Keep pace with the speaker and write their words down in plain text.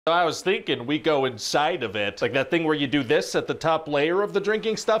I was thinking we go inside of it. Like that thing where you do this at the top layer of the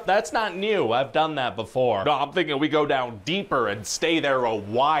drinking stuff. That's not new. I've done that before. No, I'm thinking we go down deeper and stay there a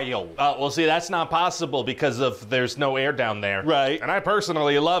while. Well, see, that's not possible because there's no air down there. Right. And I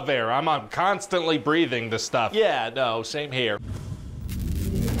personally love air. I'm constantly breathing the stuff. Yeah, no, same here.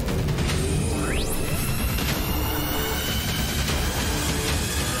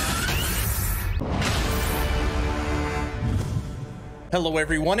 Hello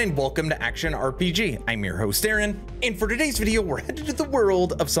everyone and welcome to Action RPG. I'm your host Aaron, and for today's video we're headed to the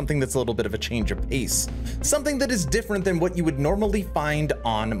world of something that's a little bit of a change of pace. Something that is different than what you would normally find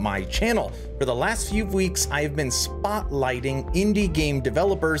on my channel. For the last few weeks I've been spotlighting indie game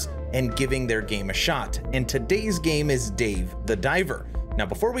developers and giving their game a shot, and today's game is Dave the Diver. Now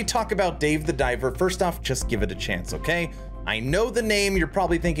before we talk about Dave the Diver, first off, just give it a chance, okay? I know the name, you're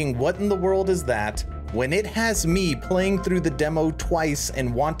probably thinking, what in the world is that? When it has me playing through the demo twice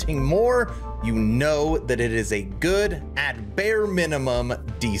and wanting more, you know that it is a good, at bare minimum,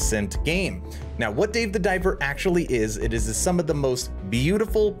 decent game. Now, what Dave the Diver actually is, it is some of the most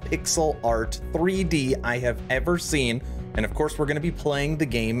beautiful pixel art 3D I have ever seen. And of course, we're going to be playing the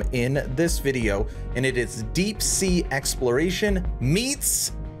game in this video, and it is deep sea exploration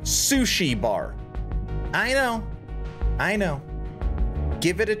meets sushi bar. I know.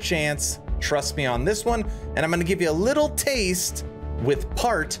 Give it a chance. Trust me on this one, and I'm going to give you a little taste with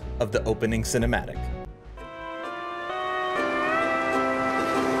part of the opening cinematic.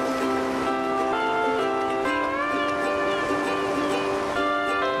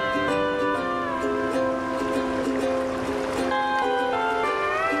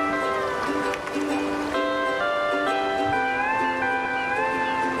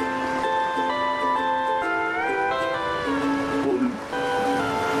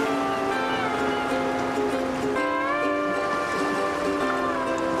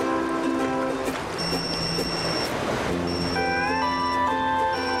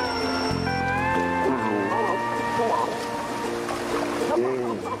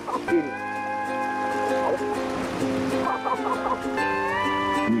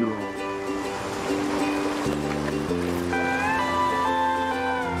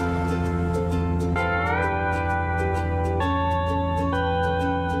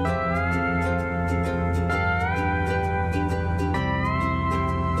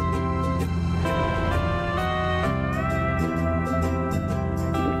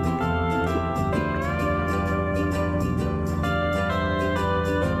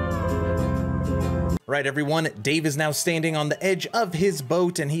 Right, everyone, Dave is now standing on the edge of his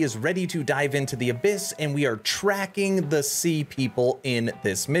boat and he is ready to dive into the abyss, and we are tracking the sea people in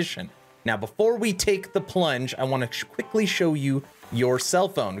this mission. Now, before we take the plunge, I want to quickly show you your cell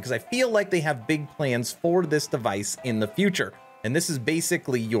phone because I feel like they have big plans for this device in the future. And this is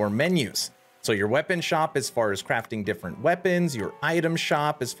basically your menus. So your weapon shop as far as crafting different weapons, your item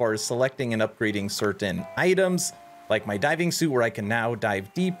shop as far as selecting and upgrading certain items, like my diving suit where I can now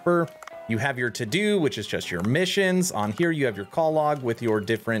dive deeper. You have your to-do, which is just your missions. On here, you have your call log with your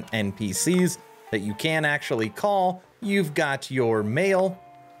different NPCs that you can actually call. You've got your mail,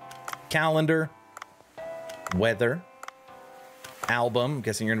 calendar, weather, album. I'm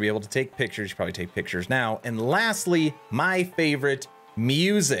guessing you're gonna be able to take pictures. You probably take pictures now. And lastly, my favorite,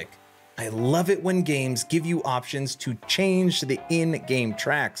 music. I love it when games give you options to change the in-game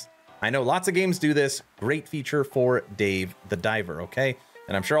tracks. I know lots of games do this. Great feature for Dave the Diver, okay?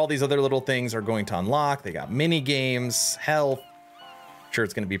 And I'm sure all these other little things are going to unlock. They got mini games, health. I'm sure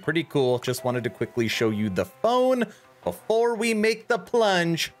it's going to be pretty cool. Just wanted to quickly show you the phone before we make the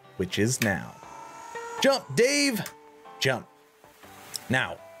plunge, which is now. Jump, Dave, jump.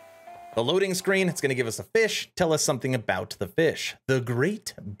 Now, the loading screen, it's going to give us a fish. Tell us something about the fish. The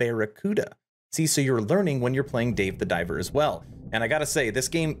great barracuda. See, so you're learning when you're playing Dave the Diver as well. And I got to say, this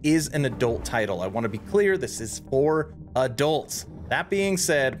game is an adult title. I want to be clear, this is for adults. That being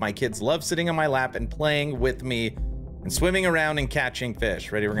said, my kids love sitting on my lap and playing with me and swimming around and catching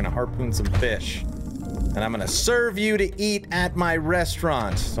fish. Ready? We're gonna harpoon some fish. And I'm gonna serve you to eat at my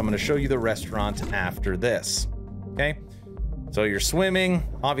restaurant. So I'm gonna show you the restaurant after this, okay? So you're swimming,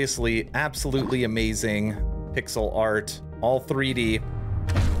 obviously absolutely amazing pixel art, all 3D.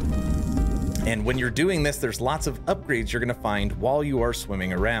 And when you're doing this, there's lots of upgrades you're gonna find while you are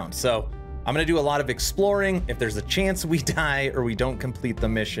swimming around. So I'm gonna do a lot of exploring. If there's a chance we die or we don't complete the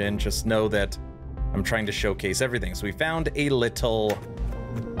mission, just know that I'm trying to showcase everything. So we found a little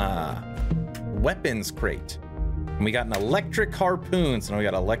weapons crate. And we got an electric harpoon. So now we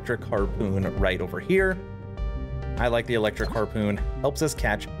got an electric harpoon right over here. I like the electric harpoon. Helps us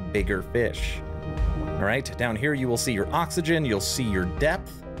catch bigger fish. All right, down here you will see your oxygen, you'll see your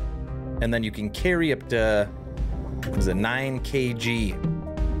depth. and then you can carry up to, what is it, 9 kg.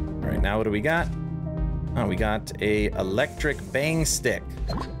 All right, now what do we got? Oh, we got a electric bang stick.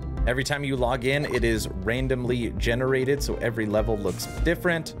 Every time you log in, it is randomly generated, so every level looks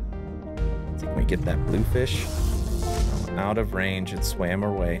different. Let's see, can we get that blue fish? Oh, out of range, it swam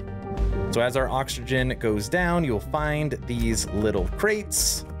away. So as our oxygen goes down, you'll find these little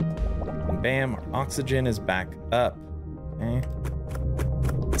crates. And bam, our oxygen is back up. Okay.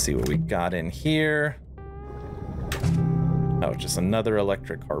 Let's see what we got in here. Oh, just another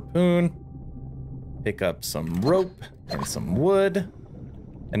electric harpoon. Pick up some rope and some wood.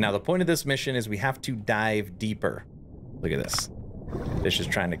 And now the point of this mission is we have to dive deeper. Look at this. Fish is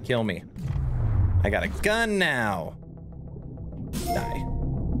trying to kill me. I got a gun now. Die.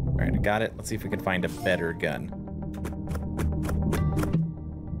 All right, I got it. Let's see if we can find a better gun.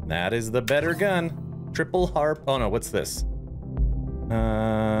 That is the better gun. Triple harp. Oh no, what's this?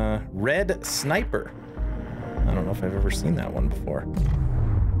 Red sniper. I don't know if I've ever seen that one before.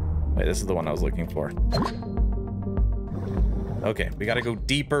 Wait, this is the one I was looking for. Okay, we gotta go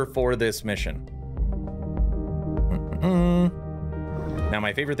deeper for this mission. Now,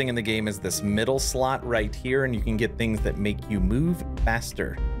 my favorite thing in the game is this middle slot right here, and you can get things that make you move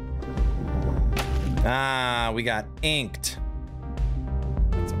faster. Ah, we got inked.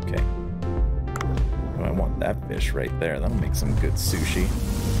 That's okay. Oh, I want that fish right there. That'll make some good sushi.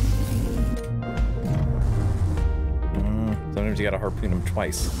 Sometimes you gotta harpoon them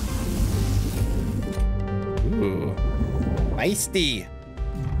twice. Ooh. Feisty.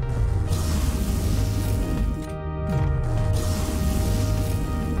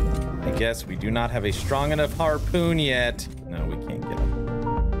 I guess we do not have a strong enough harpoon yet. No, we can't get him.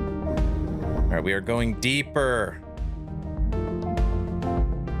 All right, we are going deeper.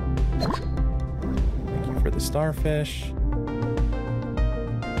 Thank you for the starfish.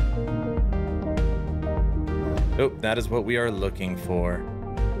 Oh, that is what we are looking for.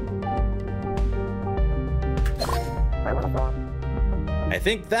 I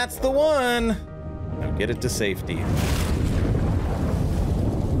think that's the one. Now get it to safety.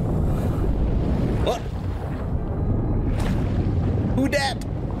 What? Who dat?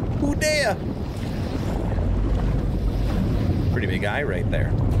 Who dare? Pretty big eye right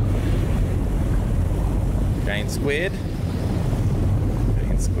there. Giant squid.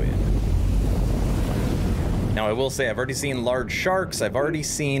 Giant squid. Now I will say I've already seen large sharks. I've already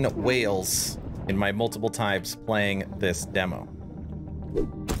seen whales in my multiple times playing this demo.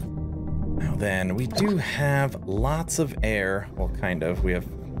 Now then, we do have lots of air. Well, kind of. We have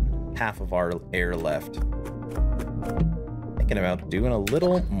half of our air left. Thinking about doing a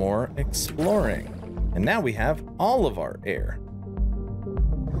little more exploring. And now we have all of our air.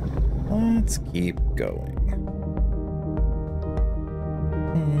 Let's keep going.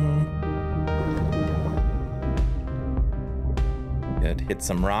 Good, hit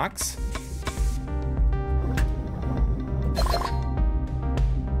some rocks.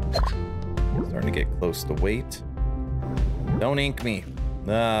 Starting to get close to weight. Don't ink me.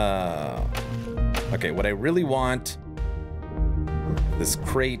 Okay, what I really want, this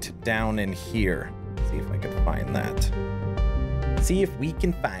crate down in here. See if I can find that. See if we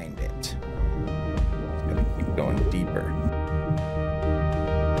can find it. Just gotta keep going deeper.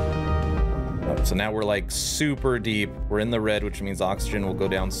 Oh, so now we're like super deep. We're in the red, which means oxygen will go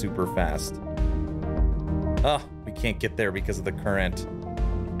down super fast. Oh, we can't get there because of the current.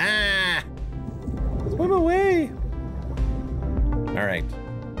 Ah! Swim away! All right.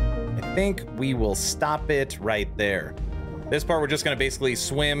 I think we will stop it right there. This part, we're just gonna basically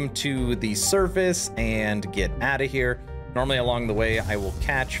swim to the surface and get out of here. Normally along the way, I will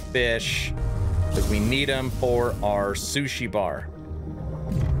catch fish because we need them for our sushi bar.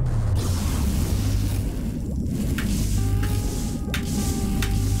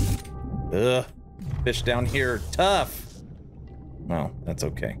 Ugh, fish down here, tough. Well, that's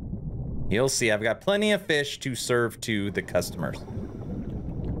okay. You'll see, I've got plenty of fish to serve to the customers.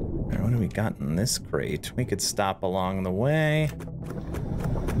 All right, what do we got in this crate? We could stop along the way.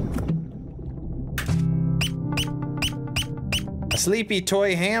 A sleepy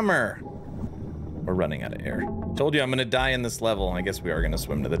toy hammer. We're running out of air. Told you I'm gonna die in this level. I guess we are gonna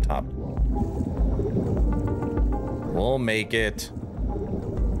swim to the top. We'll make it.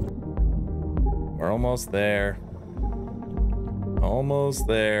 We're almost there. Almost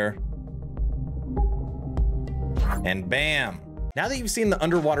there. And bam. Now that you've seen the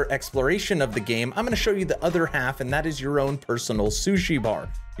underwater exploration of the game, I'm going to show you the other half, and that is your own personal sushi bar.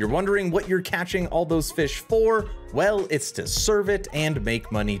 You're wondering what you're catching all those fish for? Well, it's to serve it and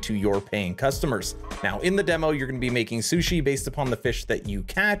make money to your paying customers. Now, in the demo, you're going to be making sushi based upon the fish that you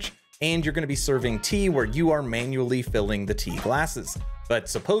catch. and you're going to be serving tea where you are manually filling the tea glasses. But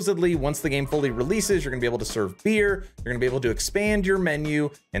supposedly, once the game fully releases, you're gonna be able to serve beer, you're gonna be able to expand your menu,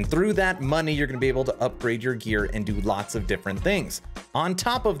 and through that money, you're gonna be able to upgrade your gear and do lots of different things. On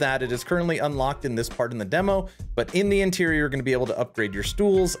top of that, it is currently unlocked in this part in the demo, but in the interior, you're gonna be able to upgrade your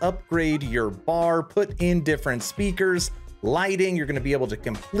stools, upgrade your bar, put in different speakers, lighting. You're gonna be able to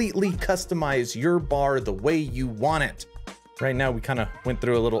completely customize your bar the way you want it. Right now, we kind of went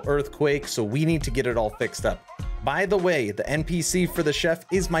through a little earthquake, so we need to get it all fixed up. By the way, the NPC for the chef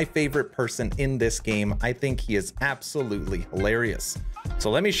is my favorite person in this game. I think he is absolutely hilarious.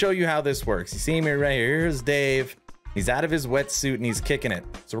 So let me show you how this works. You see me right here. Here's Dave. He's out of his wetsuit and he's kicking it.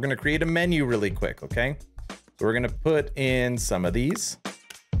 So we're gonna create a menu really quick, okay? So we're gonna put in some of these.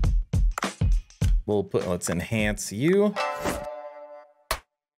 Let's enhance you.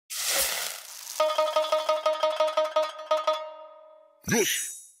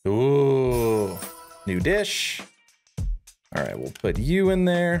 Ooh, new dish. All right, we'll put you in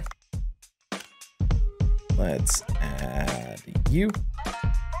there. Let's add you.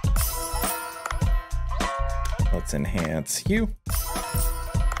 Let's enhance you.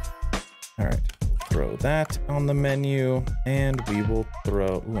 All right, throw that on the menu, and we will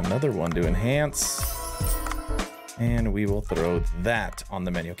throw another one to enhance. And we will throw that on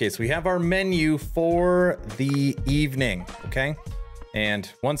the menu. Okay, so we have our menu for the evening, okay?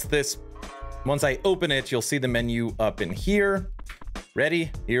 And once I open it, you'll see the menu up in here. Ready?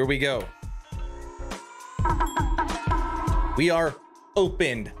 Here we go. We are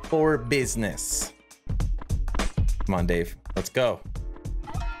opened for business. Come on, Dave. Let's go.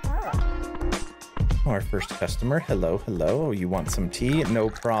 Our first customer. Hello, hello. You want some tea? No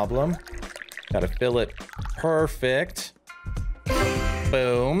problem. Gotta fill it perfect.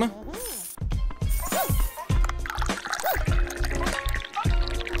 Boom.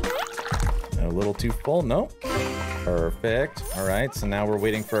 A little too full. No. Perfect. All right. So now we're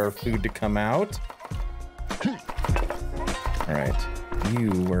waiting for our food to come out. All right.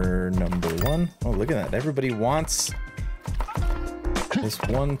 You were number one. Oh, look at that. Everybody wants this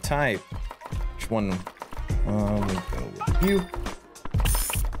one type. Which one? We'll go with you.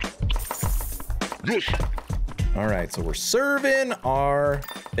 All right. So we're serving our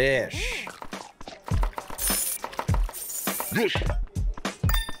fish.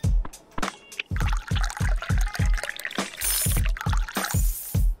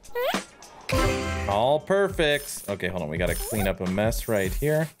 All perfect. Okay, hold on. We got to clean up a mess right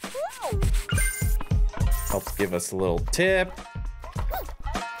here. Helps give us a little tip.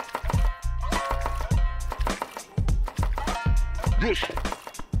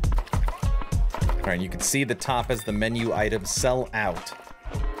 All right, you can see the top as the menu items sell out.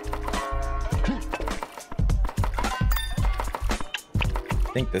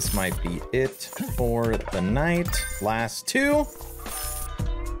 I think this might be it for the night. Last two.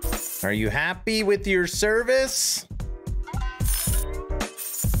 Are you happy with your service?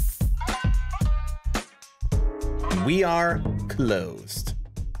 We are closed.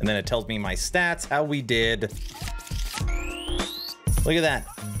 And then it tells me my stats, how we did. Look at that.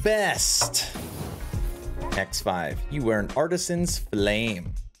 Best. X5. You were an artisan's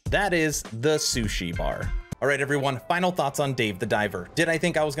flame. That is the sushi bar. All right, everyone. Final thoughts on Dave the Diver. Did I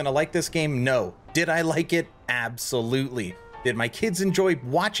think I was going to like this game? No. Did I like it? Absolutely. Did my kids enjoy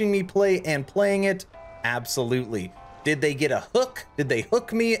watching me play and playing it? Absolutely. Did they get a hook? Did they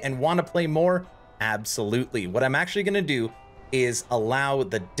hook me and want to play more? Absolutely. What I'm actually going to do is allow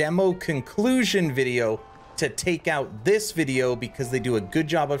the demo conclusion video to take out this video because they do a good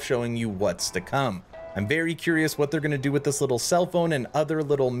job of showing you what's to come. I'm very curious what they're going to do with this little cell phone and other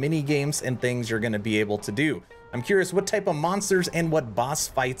little mini games and things you're going to be able to do. I'm curious what type of monsters and what boss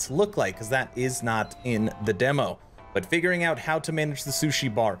fights look like because that is not in the demo. But figuring out how to manage the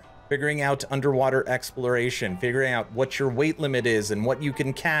sushi bar, figuring out underwater exploration, figuring out what your weight limit is and what you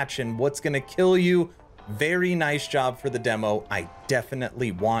can catch and what's going to kill you. Very nice job for the demo. I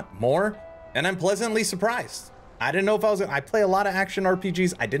definitely want more. And I'm pleasantly surprised. I didn't know if I play a lot of action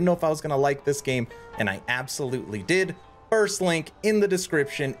RPGs. I didn't know if I was going to like this game, and I absolutely did. First link in the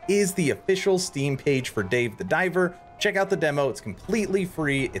description is the official Steam page for Dave the Diver. Check out the demo. It's completely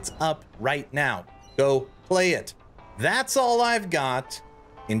free. It's up right now. Go play it. That's all I've got.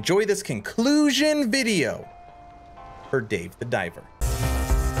 Enjoy this conclusion video for Dave the Diver.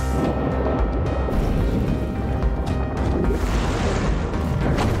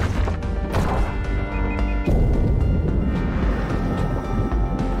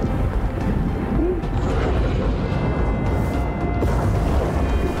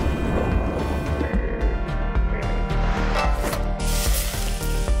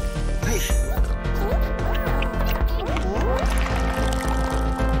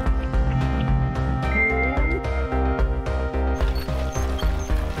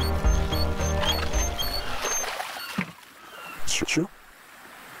 Choo-choo.